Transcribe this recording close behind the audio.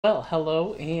Well,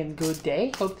 hello and good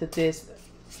day. Hope that this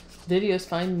video is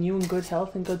finding you in good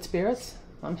health and good spirits.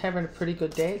 I'm having a pretty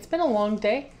good day. It's been a long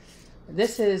day.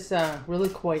 This is really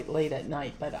quite late at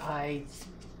night, but I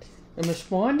am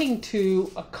responding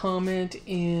to a comment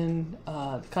in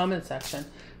the comment section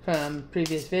from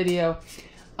previous video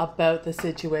about the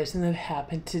situation that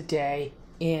happened today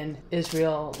in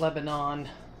Israel, Lebanon.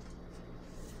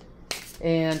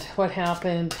 And what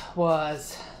happened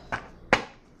was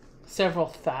several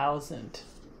thousand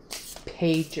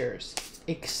pagers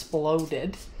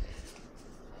exploded.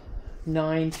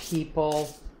 9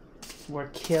 people were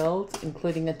killed,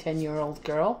 including a 10-year-old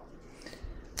girl.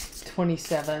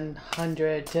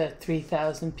 2,700 to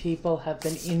 3,000 people have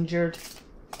been injured.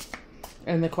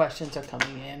 And the questions are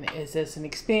coming in. Is this an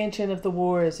expansion of the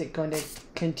war? Is it going to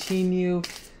continue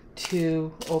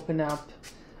to open up?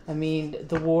 I mean,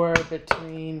 the war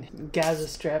between Gaza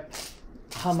Strip,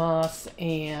 Hamas,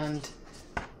 and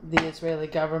the Israeli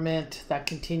government, that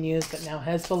continues, but now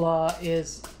Hezbollah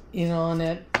is in on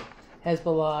it.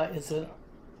 Hezbollah is an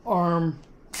arm,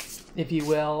 if you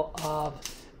will, of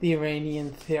the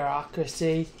Iranian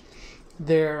theocracy.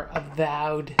 Their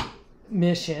avowed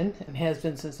mission, and has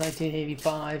been since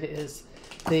 1985, is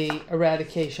the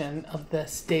eradication of the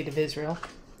state of Israel.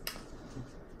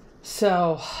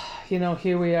 So, you know,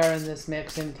 here we are in this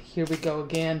mix, and here we go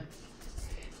again.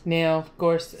 Now, of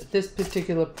course, at this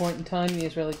particular point in time, the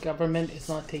Israeli government is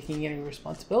not taking any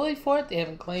responsibility for it. They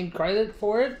haven't claimed credit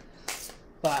for it.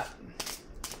 But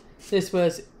this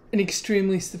was an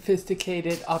extremely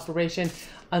sophisticated operation,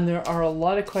 and there are a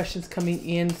lot of questions coming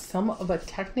in, some of a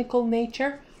technical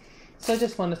nature. So I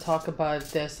just want to talk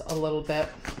about this a little bit.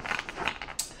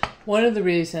 One of the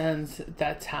reasons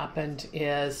that's happened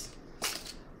is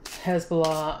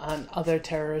Hezbollah and other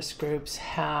terrorist groups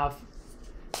have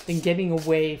been getting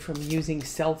away from using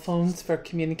cell phones for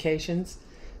communications,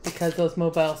 because those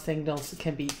mobile signals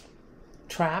can be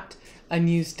trapped and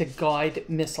used to guide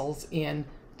missiles in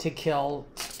to kill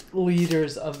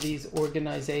leaders of these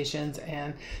organizations.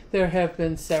 And there have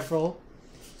been several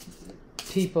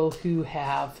people who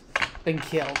have been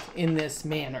killed in this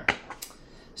manner.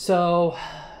 So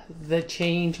the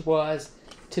change was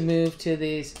to move to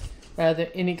these rather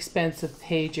inexpensive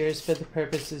pagers for the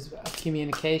purposes of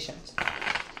communications.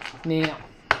 Now,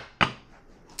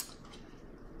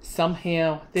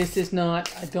 somehow, this is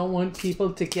not, I don't want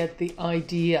people to get the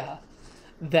idea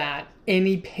that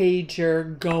any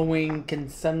pager going can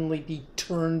suddenly be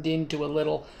turned into a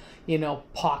little, you know,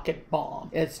 pocket bomb.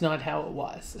 It's not how it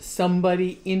was.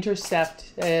 Somebody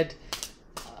intercepted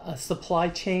a supply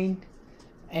chain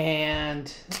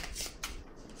and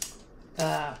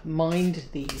mined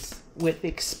these with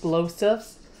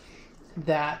explosives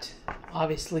that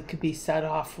obviously could be set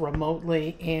off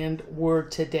remotely and were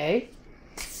today.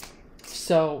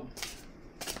 So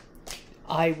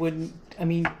I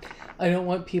don't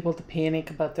want people to panic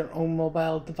about their own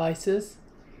mobile devices.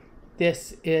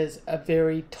 This is a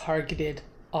very targeted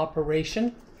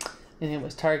operation, and it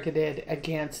was targeted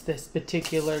against this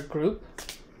particular group.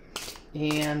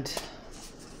 And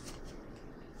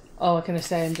all can I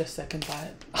say, I'm just sickened by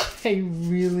it. I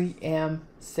really am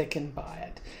sickened by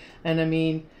it. And I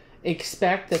mean,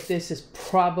 expect that this is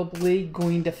probably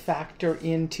going to factor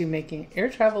into making air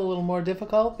travel a little more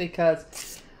difficult,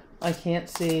 because I can't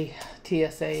see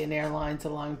TSA and airlines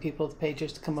allowing people with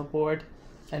pagers to come aboard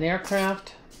an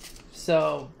aircraft.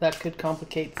 So that could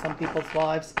complicate some people's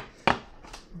lives,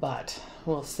 but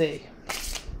we'll see.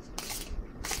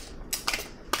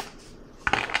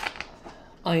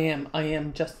 I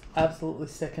am just absolutely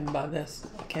sickened by this.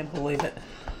 I can't believe it.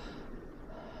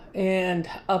 And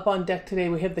up on deck today,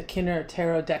 we have the Kinner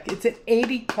Tarot deck. It's an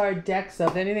 80-card deck, so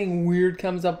if anything weird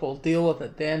comes up, we'll deal with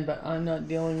it then, but I'm not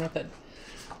dealing with it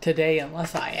today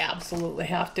unless I absolutely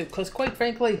have to, because quite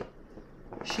frankly,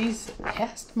 she's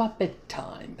past my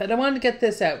bedtime. But I wanted to get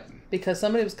this out because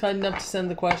somebody was kind enough to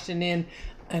send the question in,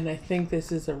 and I think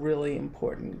this is a really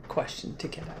important question to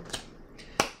get out.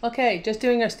 Okay, just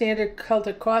doing our standard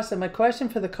Celtic cross, and my question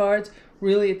for the cards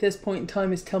really at this point in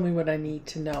time is, tell me what I need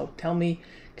to know. Tell me,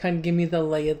 kind of give me the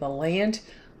lay of the land.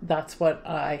 That's what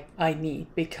I need,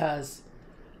 because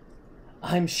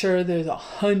I'm sure there's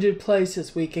 100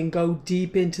 places we can go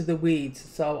deep into the weeds.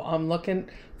 So I'm looking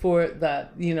for the,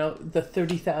 you know, the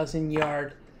 30,000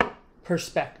 yard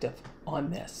perspective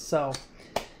on this. So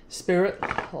Spirit,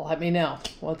 let me know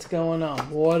what's going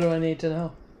on. What do I need to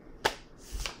know?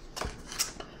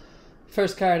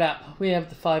 First card up, we have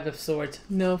the 5 of Swords.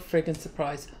 No friggin'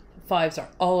 surprise. 5s are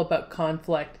all about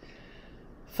conflict.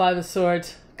 5 of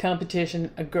Swords, competition,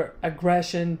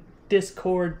 aggression,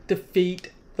 discord,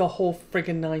 defeat, the whole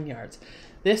friggin' 9 yards.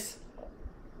 This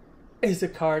is a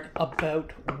card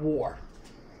about war.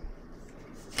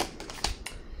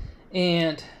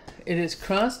 And it is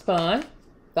crossed by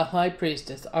the High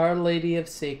Priestess, Our Lady of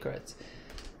Secrets.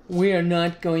 We are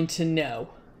not going to know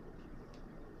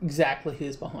exactly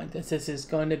who's behind this. This is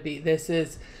going to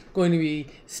be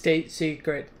state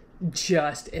secret,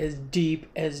 just as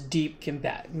deep can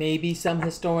get. Maybe some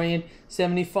historian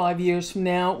 75 years from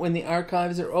now, when the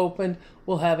archives are opened,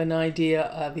 will have an idea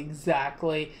of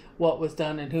exactly what was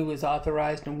done and who was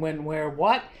authorized and when, where,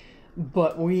 what,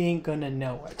 but we ain't gonna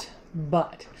know it.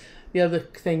 But the other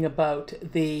thing about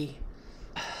the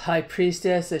High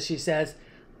Priestess is she says,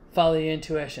 follow your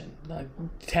intuition, like,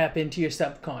 tap into your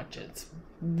subconscious,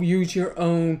 use your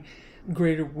own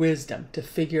greater wisdom to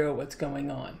figure out what's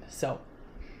going on. So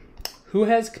who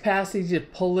has capacity to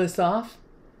pull this off?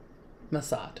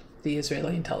 Mossad, the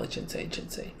Israeli intelligence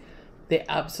agency. They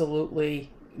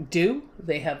absolutely do.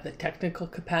 They have the technical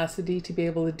capacity to be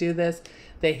able to do this.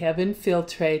 They have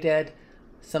infiltrated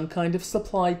some kind of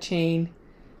supply chain,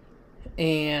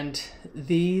 and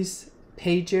these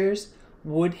pagers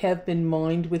would have been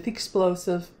mined with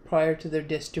explosive prior to their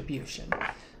distribution.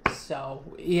 So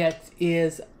it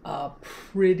is a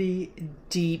pretty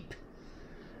deep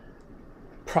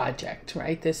project,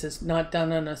 right? This is not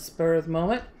done on a spur of the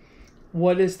moment.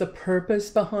 What is the purpose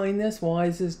behind this? Why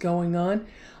is this going on?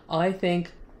 I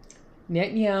think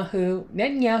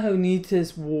Netanyahu needs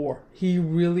this war. He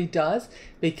really does,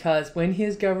 because when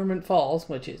his government falls,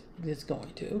 which is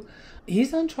going to,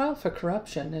 he's on trial for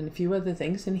corruption and a few other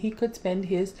things, and he could spend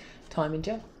his time in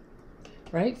jail,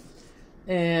 right?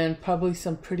 And probably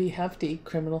some pretty hefty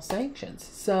criminal sanctions.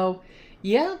 So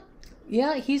yeah,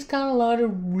 he's got a lot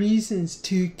of reasons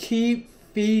to keep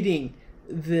feeding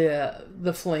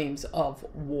the flames of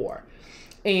war.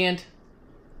 And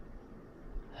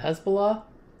Hezbollah,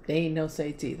 they ain't no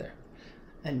saints either.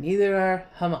 And neither are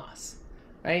Hamas,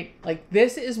 right? Like,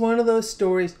 this is one of those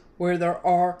stories where there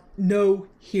are no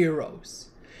heroes.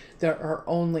 There are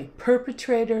only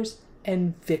perpetrators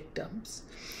and victims.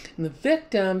 And the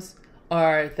victims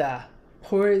are the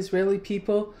poor Israeli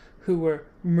people who were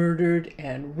murdered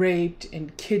and raped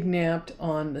and kidnapped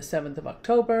on the 7th of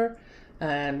October,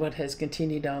 and what has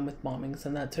continued on with bombings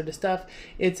and that sort of stuff.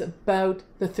 It's about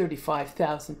the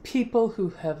 35,000 people who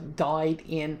have died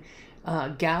in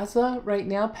Gaza right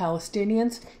now,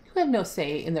 Palestinians, who have no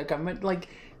say in their government. Like,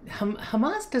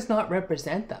 Hamas does not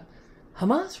represent them.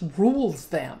 Hamas rules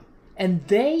them, and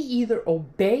they either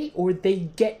obey or they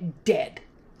get dead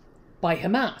by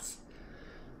Hamas.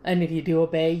 And if you do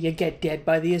obey, you get dead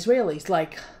by the Israelis.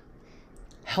 Like,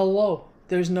 hello,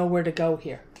 there's nowhere to go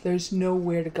here. There's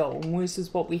nowhere to go. And this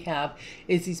is what we have,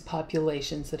 is these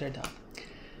populations that are done.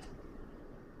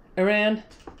 Iran,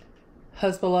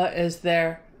 Hezbollah is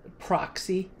their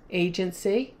proxy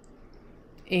agency,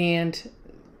 and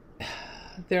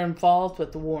they're involved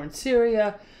with the war in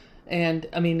Syria. And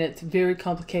I mean, it's very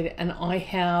complicated. And I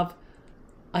have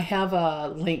a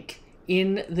link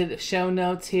in the show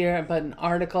notes here about an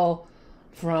article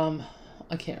from,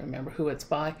 I can't remember who it's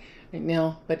by right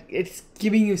now, but it's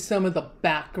giving you some of the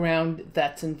background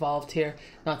that's involved here.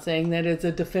 Not saying that it's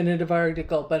a definitive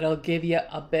article, but I'll give you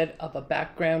a bit of a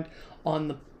background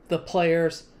on the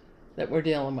players that we're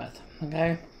dealing with,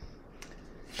 okay?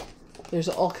 There's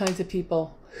all kinds of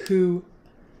people who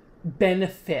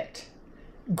benefit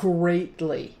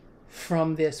greatly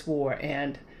from this war,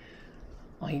 and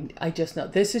I just know.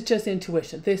 This is just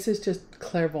intuition. This is just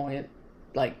clairvoyant,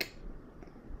 like,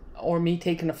 or me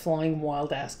taking a flying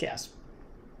wild ass guess.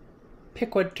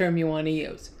 Pick what term you want to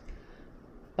use.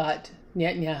 But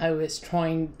Netanyahu is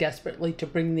trying desperately to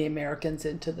bring the Americans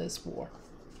into this war.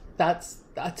 That's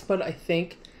what I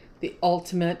think the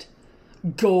ultimate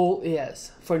goal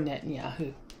is for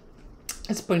Netanyahu.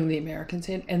 It's bring the Americans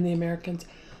in, and the Americans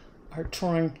are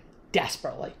trying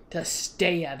desperately to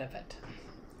stay out of it.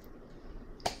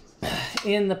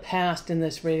 In the past, in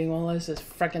this reading, well, this is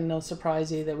freaking no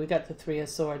surprise either. We got the Three of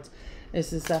Swords.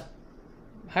 This is a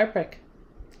heartbreak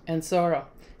and sorrow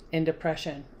and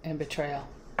depression and betrayal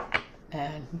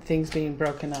and things being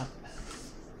broken up,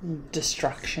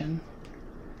 destruction.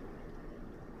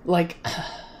 Like,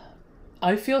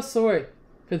 I feel sorry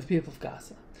for the people of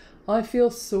Gaza. I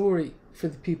feel sorry for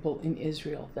the people in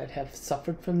Israel that have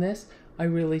suffered from this. I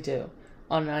really do.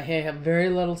 And I have very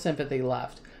little sympathy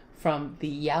left from the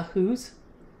yahoos,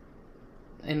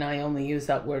 and I only use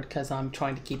that word because I'm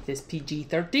trying to keep this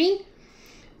PG-13,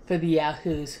 for the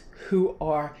yahoos who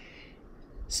are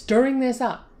stirring this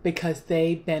up because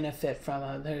they benefit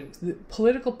from the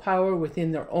political power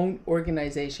within their own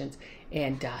organizations,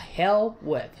 and to hell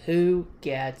with who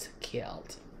gets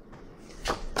killed.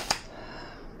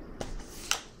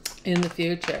 in the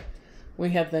future.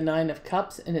 We have the Nine of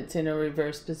Cups, and it's in a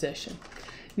reverse position.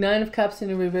 Nine of Cups in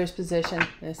a reverse position.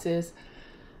 This is,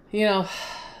 you know,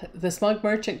 the Smug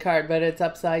Merchant card, but it's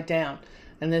upside down.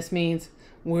 And this means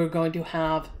we're going to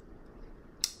have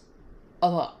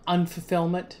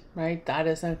unfulfillment, right? That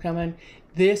isn't coming.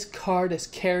 This card is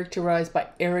characterized by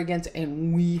arrogance,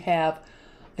 and we have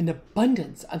an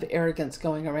abundance of arrogance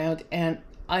going around. And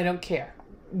I don't care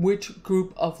which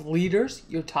group of leaders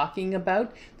you're talking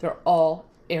about, they're all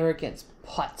arrogance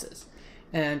putzes.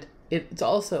 And it's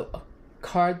also a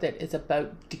card that is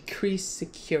about decreased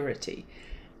security.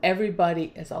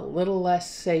 Everybody is a little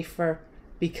less safer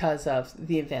because of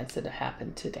the events that have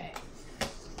happened today.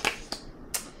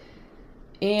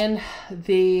 In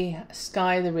the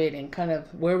sky, the reading, kind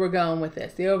of where we're going with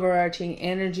this, the overarching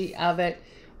energy of it,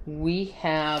 we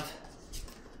have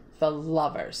the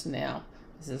Lovers. Now,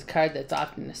 this is a card that's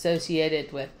often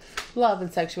associated with love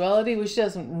and sexuality, which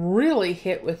doesn't really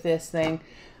hit with this thing,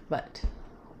 but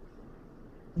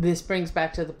this brings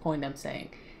back to the point I'm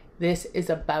saying. This is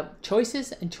about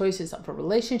choices and choices of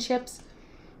relationships,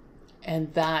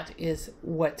 and that is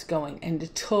what's going. And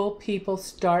until people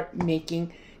start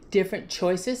making different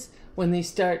choices, when they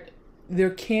start,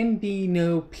 there can be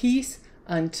no peace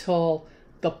until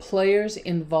the players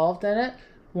involved in it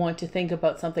want to think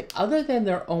about something other than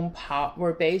their own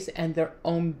power base and their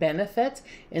own benefits,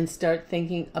 and start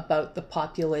thinking about the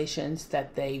populations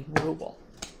that they rule.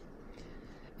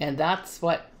 And that's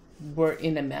what we're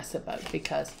in a mess about,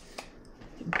 because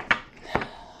a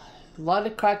lot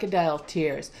of crocodile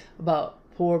tears about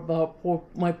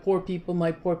my poor people,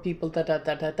 da da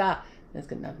da da da. That's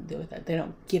got nothing to do with that. They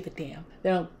don't give a damn.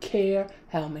 They don't care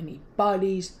how many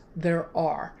bodies there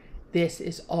are. This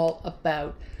is all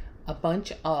about a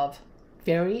bunch of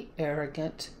very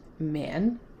arrogant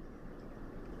men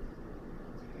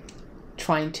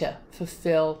trying to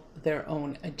fulfill their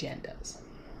own agendas.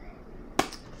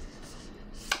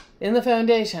 In the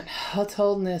foundation, what's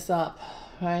holding this up,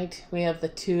 right? We have the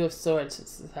Two of Swords.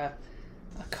 This is a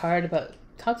card about,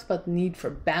 talks about the need for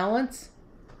balance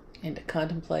and to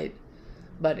contemplate,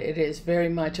 but it is very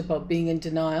much about being in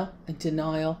denial, and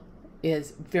denial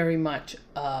is very much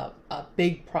a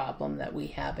big problem that we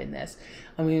have in this.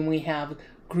 I mean, we have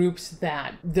groups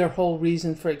that their whole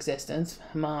reason for existence,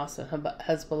 Hamas and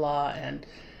Hezbollah and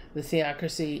the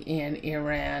theocracy in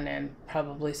Iran, and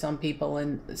probably some people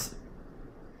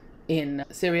in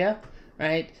Syria,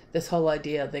 right? This whole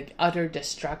idea of the utter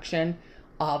destruction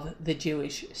of the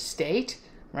Jewish state,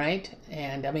 right?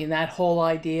 And I mean, that whole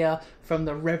idea from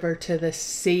the river to the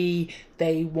sea,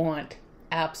 they want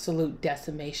absolute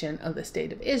decimation of the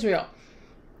state of Israel.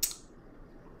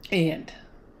 And,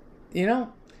 you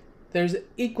know, there's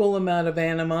equal amount of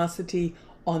animosity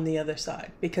on the other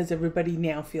side, because everybody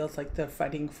now feels like they're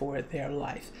fighting for their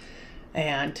life.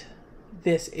 And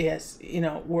this is, you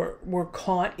know, we're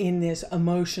caught in this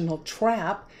emotional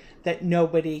trap that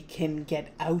nobody can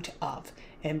get out of.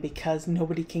 And because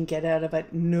nobody can get out of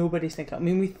it, nobody's thinking. I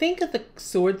mean, we think of the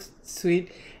sword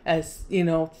suite as, you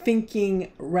know,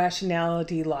 thinking,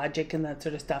 rationality, logic, and that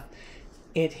sort of stuff.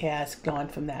 It has gone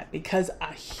from that, because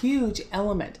a huge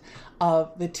element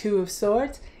of the Two of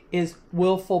Swords is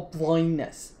willful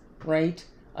blindness, right?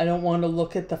 I don't want to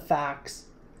look at the facts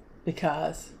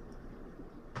because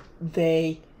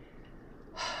they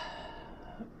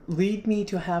lead me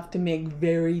to have to make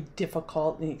very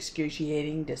difficult and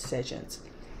excruciating decisions.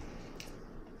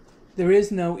 There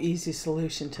is no easy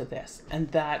solution to this, and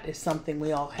that is something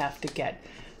we all have to get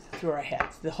through our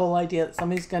heads. The whole idea that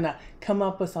somebody's going to come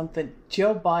up with something,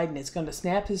 Joe Biden is going to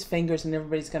snap his fingers and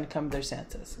everybody's going to come to their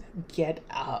senses. Get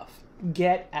out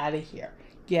of here.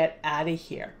 Get out of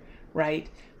here, right?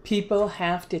 People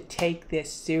have to take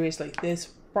this seriously. This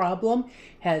problem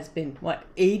has been,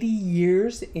 80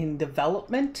 years in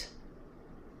development?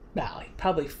 Well,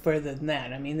 probably further than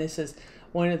that. I mean, this is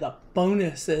one of the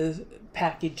bonuses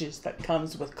packages that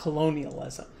comes with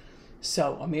colonialism.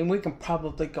 So, I mean, we can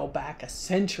probably go back a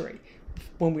century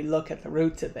when we look at the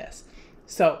roots of this.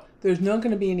 So there's not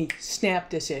going to be any snap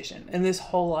decision. And this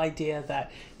whole idea that,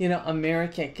 you know,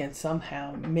 America can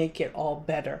somehow make it all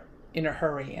better in a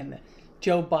hurry, and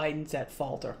Joe Biden's at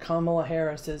fault, or Kamala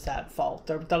Harris is at fault,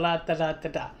 or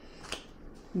da-da-da-da-da-da.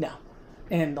 No.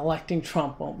 And electing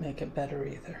Trump won't make it better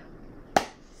either.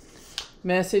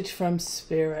 Message from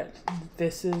Spirit.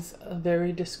 This is a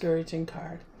very discouraging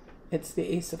card. It's the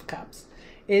Ace of Cups.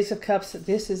 Ace of Cups,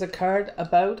 this is a card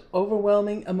about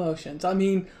overwhelming emotions. I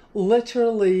mean,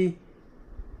 literally,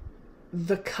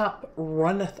 the cup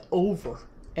runneth over,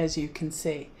 as you can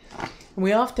see. And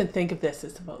we often think of this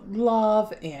as about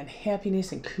love and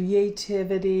happiness and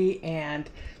creativity and,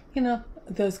 you know,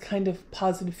 those kind of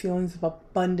positive feelings of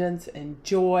abundance and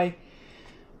joy.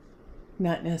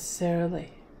 Not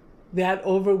necessarily. That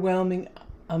overwhelming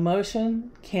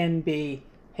emotion can be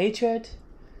hatred,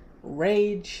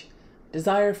 rage,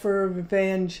 desire for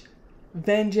revenge,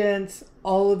 vengeance,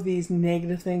 all of these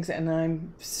negative things, and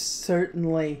I'm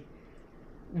certainly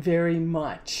very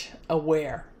much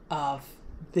aware of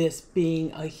this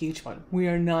being a huge one. We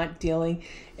are not dealing,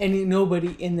 and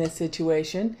nobody in this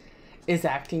situation is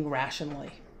acting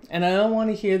rationally. And I don't want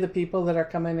to hear the people that are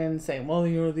coming in and saying, well,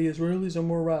 you know, the Israelis are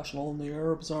more rational and the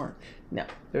Arabs aren't. No,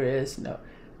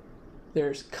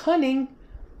 there's cunning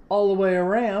all the way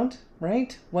around,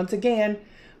 right? Once again,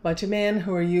 a bunch of men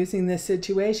who are using this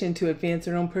situation to advance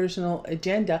their own personal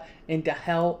agenda, and to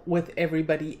hell with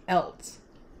everybody else.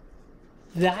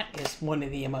 That is one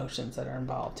of the emotions that are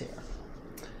involved here.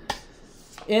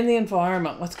 In the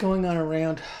environment, what's going on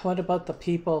around? What about the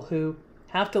people who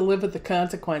have to live with the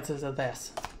consequences of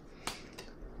this?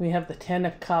 We have the Ten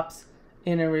of Cups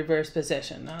in a reverse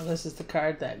position. Now, this is the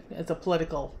card that, as a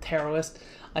political terrorist,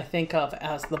 I think of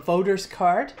as the voters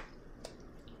card.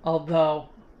 Although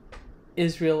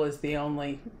Israel is the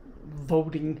only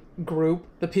voting group,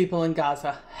 the people in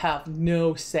Gaza have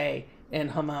no say in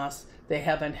Hamas. They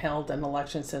haven't held an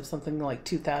election since something like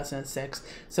 2006.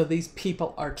 So these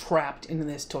people are trapped in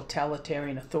this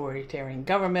totalitarian, authoritarian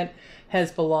government.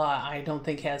 Hezbollah, I don't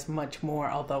think, has much more,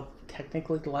 although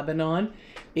technically Lebanon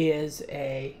is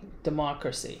a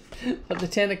democracy. But the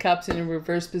Ten of Cups in a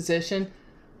reverse position,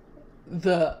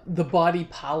 the body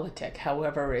politic,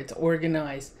 however it's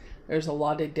organized, there's a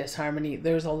lot of disharmony,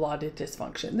 there's a lot of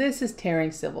dysfunction. This is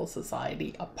tearing civil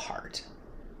society apart.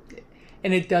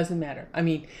 And it doesn't matter. I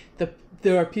mean,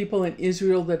 there are people in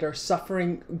Israel that are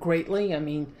suffering greatly. I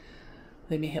mean,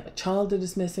 they may have a child that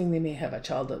is missing. They may have a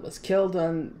child that was killed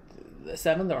on the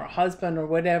 7th, or a husband or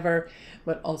whatever.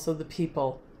 But also the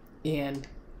people in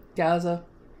Gaza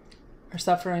are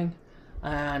suffering.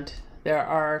 And there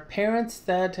are parents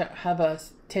that have a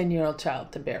 10-year-old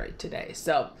child to bury today.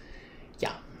 So,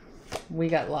 yeah, we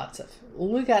got lots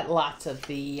of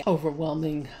the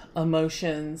overwhelming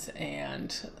emotions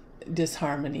and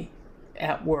disharmony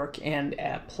at work and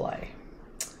at play.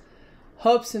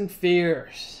 Hopes and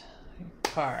fears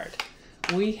card.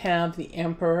 We have the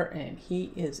Emperor, and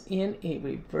he is in a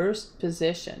reversed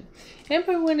position.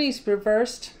 Emperor, when he's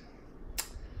reversed,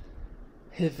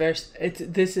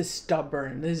 this is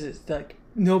stubborn. This is like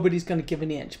nobody's going to give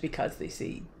an inch, because they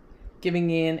see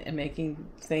giving in and making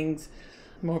things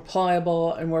more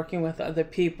pliable and working with other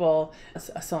people as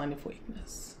a sign of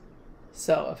weakness.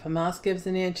 So if Hamas gives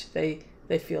an inch, they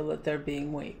feel that they're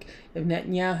being weak. If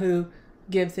Netanyahu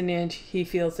gives an inch, he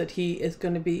feels that he is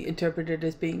going to be interpreted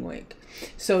as being weak.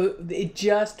 So it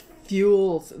just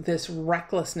fuels this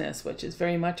recklessness, which is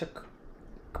very much a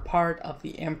part of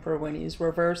the Emperor when he's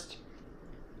reversed.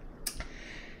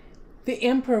 The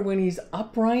Emperor, when he's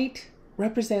upright,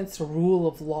 represents the rule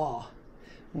of law.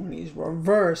 When he's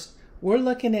reversed, we're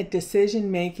looking at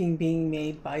decision-making being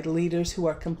made by leaders who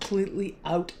are completely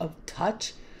out of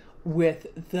touch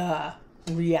with the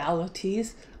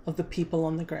realities of the people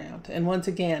on the ground. And once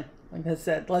again, like I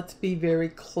said, let's be very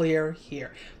clear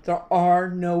here. There are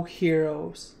no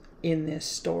heroes in this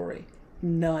story.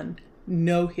 None.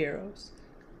 No heroes.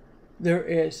 There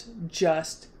is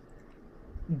just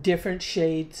different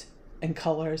shades and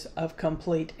colors of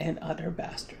complete and utter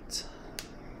bastards.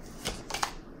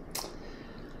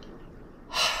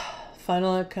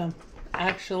 Final outcome.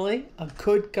 Actually, a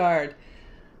good card.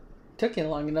 Took you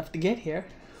long enough to get here.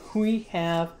 We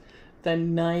have the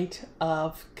Knight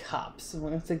of Cups.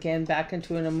 Once again, back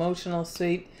into an emotional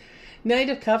suite. Knight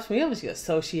of Cups, we always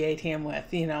associate him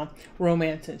with, you know,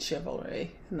 romance and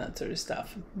chivalry and that sort of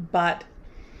stuff.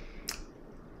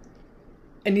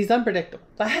 And he's unpredictable.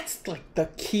 That's like the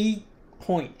key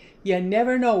point. You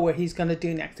never know what he's going to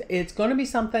do next. It's going to be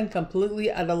something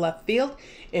completely out of left field.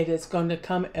 It is going to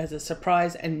come as a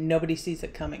surprise and nobody sees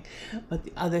it coming. But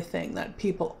the other thing that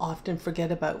people often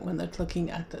forget about when they're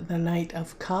looking at the Knight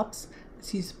of Cups is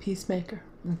he's a peacemaker.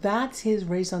 That's his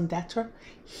raison d'etre.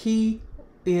 He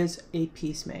is a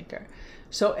peacemaker.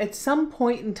 So at some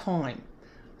point in time,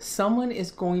 someone is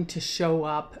going to show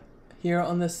up here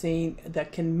on the scene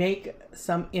that can make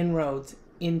some inroads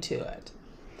into it.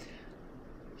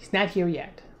 He's not here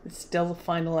yet. It's still the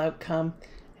final outcome.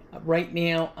 Right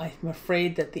now, I'm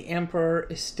afraid that the Emperor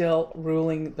is still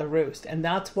ruling the roost. And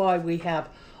that's why we have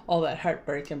all that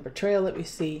heartbreak and betrayal that we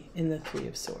see in the Three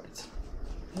of Swords.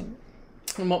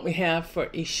 And what we have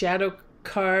for a shadow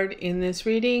card in this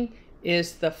reading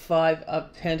is the Five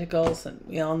of Pentacles. And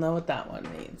we all know what that one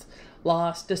means.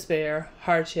 loss, despair,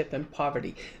 hardship, and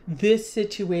poverty. This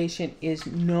situation is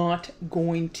not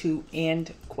going to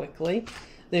end quickly.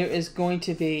 There is going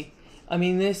to be, I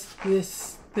mean, this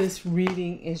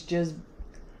reading is just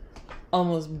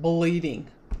almost bleeding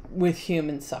with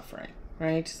human suffering,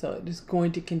 right? So it is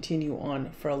going to continue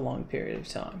on for a long period of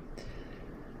time.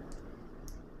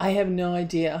 I have no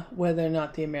idea whether or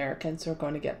not the Americans are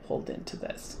going to get pulled into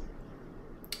this.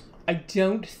 I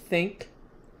don't think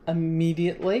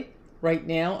immediately right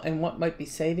now, and what might be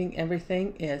saving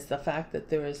everything is the fact that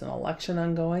there is an election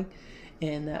ongoing,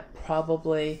 and that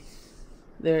probably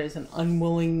there is an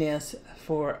unwillingness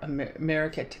for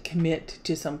America to commit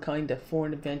to some kind of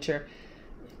foreign adventure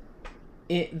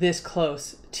this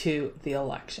close to the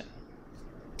election.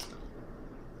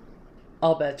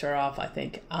 All bets are off, I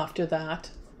think. After that,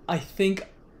 I think,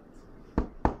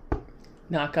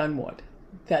 knock on wood,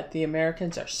 that the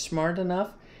Americans are smart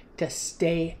enough to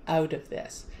stay out of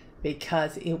this,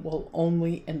 because it will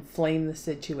only inflame the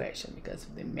situation. Because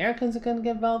if the Americans are going to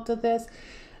get involved with this,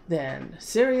 then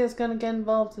Syria is going to get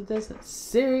involved with this, and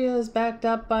Syria is backed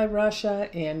up by Russia,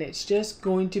 and it's just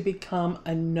going to become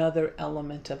another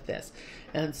element of this.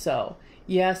 And so,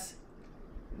 yes,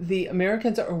 the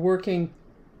Americans are working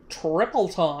triple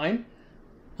time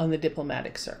on the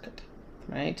diplomatic circuit,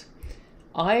 right?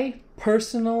 I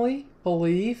personally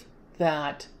believe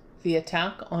that the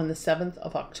attack on the 7th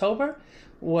of October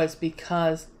was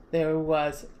because there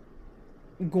was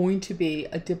going to be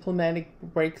a diplomatic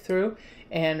breakthrough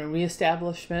and a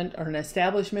reestablishment or an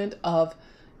establishment of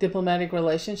diplomatic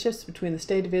relationships between the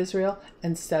State of Israel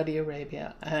and Saudi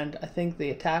Arabia. And I think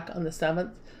the attack on the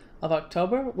 7th of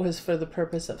October was for the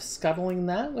purpose of scuttling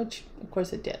that, which of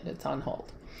course it did. It's on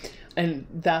hold. And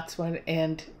that's what,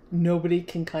 and nobody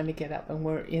can kind of get up, and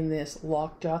we're in this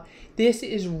lockjaw. This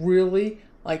is really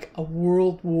like a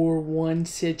World War I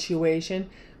situation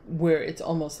where it's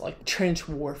almost like trench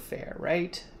warfare,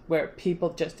 right? Where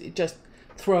people just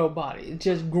throw a body,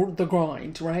 just the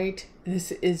grind, right?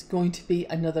 This is going to be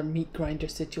another meat grinder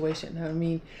situation. I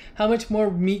mean, how much more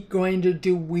meat grinder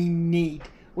do we need?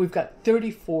 We've got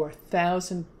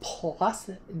 34,000 plus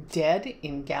dead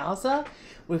in Gaza.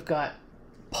 We've got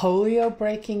polio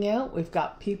breaking out. We've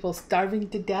got people starving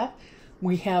to death.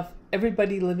 We have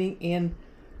everybody living in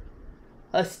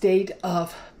a state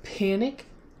of panic,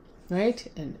 right?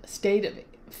 And a state of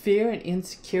fear and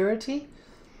insecurity.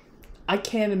 I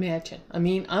can't imagine. I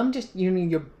mean, I'm just,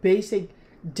 your basic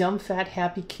dumb, fat,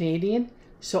 happy Canadian.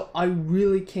 So I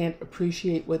really can't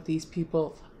appreciate what these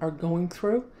people are going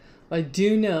through. I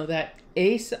do know that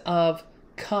Ace of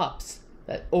Cups,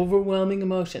 that overwhelming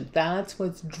emotion, that's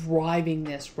what's driving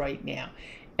this right now.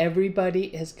 Everybody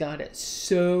has got it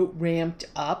so ramped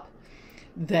up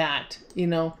that,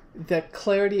 the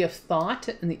clarity of thought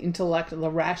and the intellect, the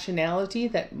rationality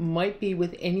that might be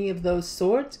with any of those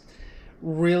swords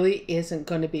really isn't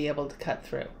going to be able to cut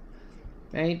through,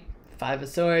 right? 5 of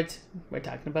Swords, we're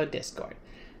talking about discord.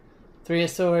 3 of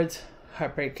Swords,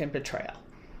 heartbreak and betrayal.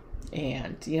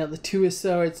 And, the 2 of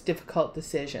Swords, difficult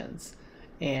decisions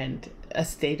and a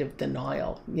state of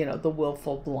denial, the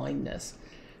willful blindness.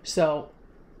 So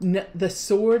the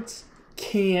swords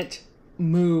can't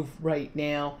move right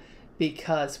now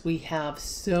because we have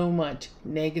so much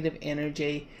negative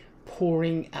energy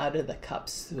pouring out of the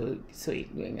cups. So we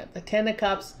got the 10 of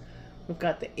Cups, we've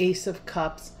got the Ace of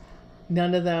Cups.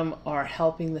 None of them are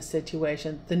helping the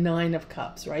situation. The 9 of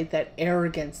Cups, right? That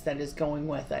arrogance that is going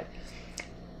with it.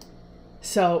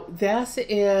 So this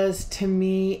is, to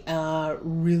me, a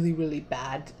really, really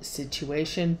bad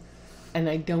situation, and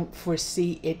I don't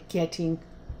foresee it getting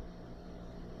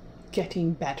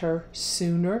better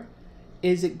sooner.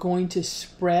 Is it going to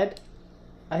spread?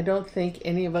 I don't think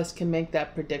any of us can make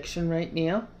that prediction right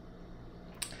now.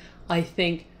 I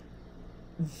think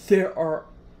there are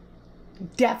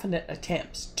definite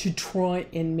attempts to try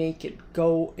and make it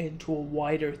go into a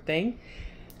wider thing,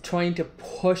 trying to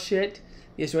push it.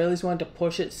 The Israelis want to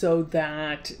push it so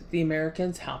that the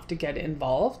Americans have to get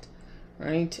involved,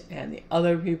 right? And the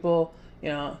other people,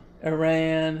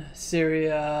 Iran,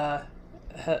 Syria,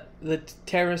 the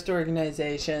terrorist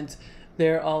organizations,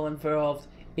 they're all involved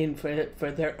in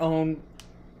for their own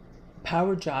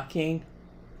power jockeying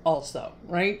also,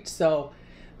 right? So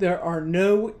there are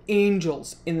no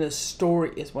angels in this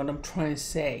story is what I'm trying to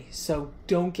say. So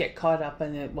don't get caught up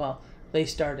in it. Well, they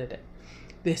started it.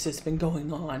 This has been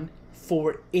going on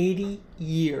for 80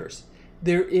 years.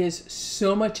 There is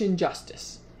so much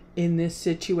injustice in this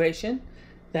situation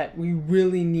that we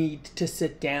really need to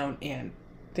sit down and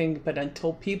think. But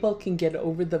until people can get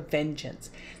over the vengeance,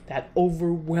 that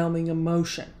overwhelming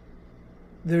emotion,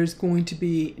 there's going to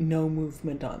be no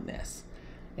movement on this.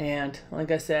 And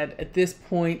like I said, at this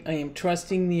point, I am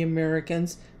trusting the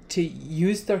Americans to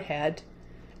use their head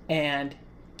and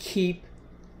keep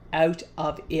out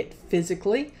of it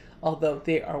physically, although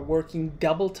they are working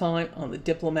double time on the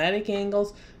diplomatic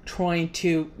angles, trying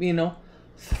to, you know,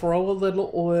 throw a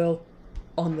little oil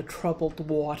on the troubled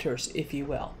waters, if you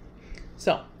will.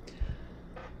 So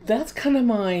that's kind of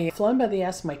my flying by the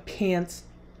ass of my pants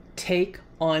take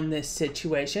on this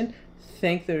situation.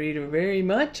 Thank the reader very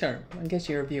much, or I guess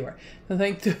you're a viewer.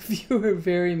 Thank the viewer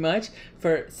very much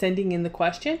for sending in the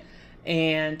question,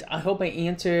 and I hope I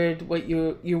answered what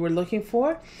you were looking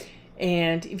for.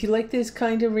 And if you like this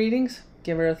kind of readings,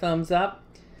 give her a thumbs up.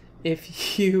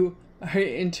 If you are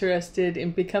interested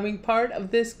in becoming part of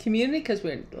this community, because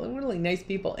we're really nice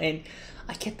people and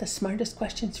I get the smartest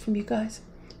questions from you guys,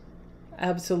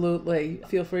 absolutely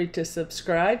feel free to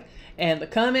subscribe. And the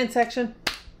comment section,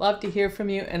 love to hear from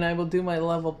you, and I will do my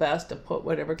level best to put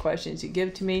whatever questions you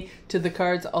give to me to the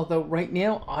cards. Although right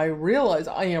now I realize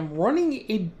I am running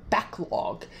a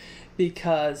backlog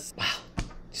because, wow,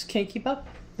 just can't keep up.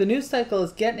 The news cycle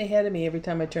is getting ahead of me every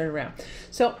time I turn around.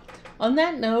 So on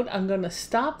that note, I'm going to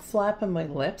stop flapping my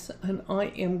lips, and I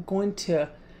am going to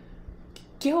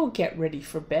go get ready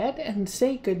for bed and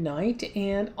say goodnight,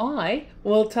 and I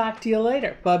will talk to you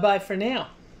later. Bye-bye for now.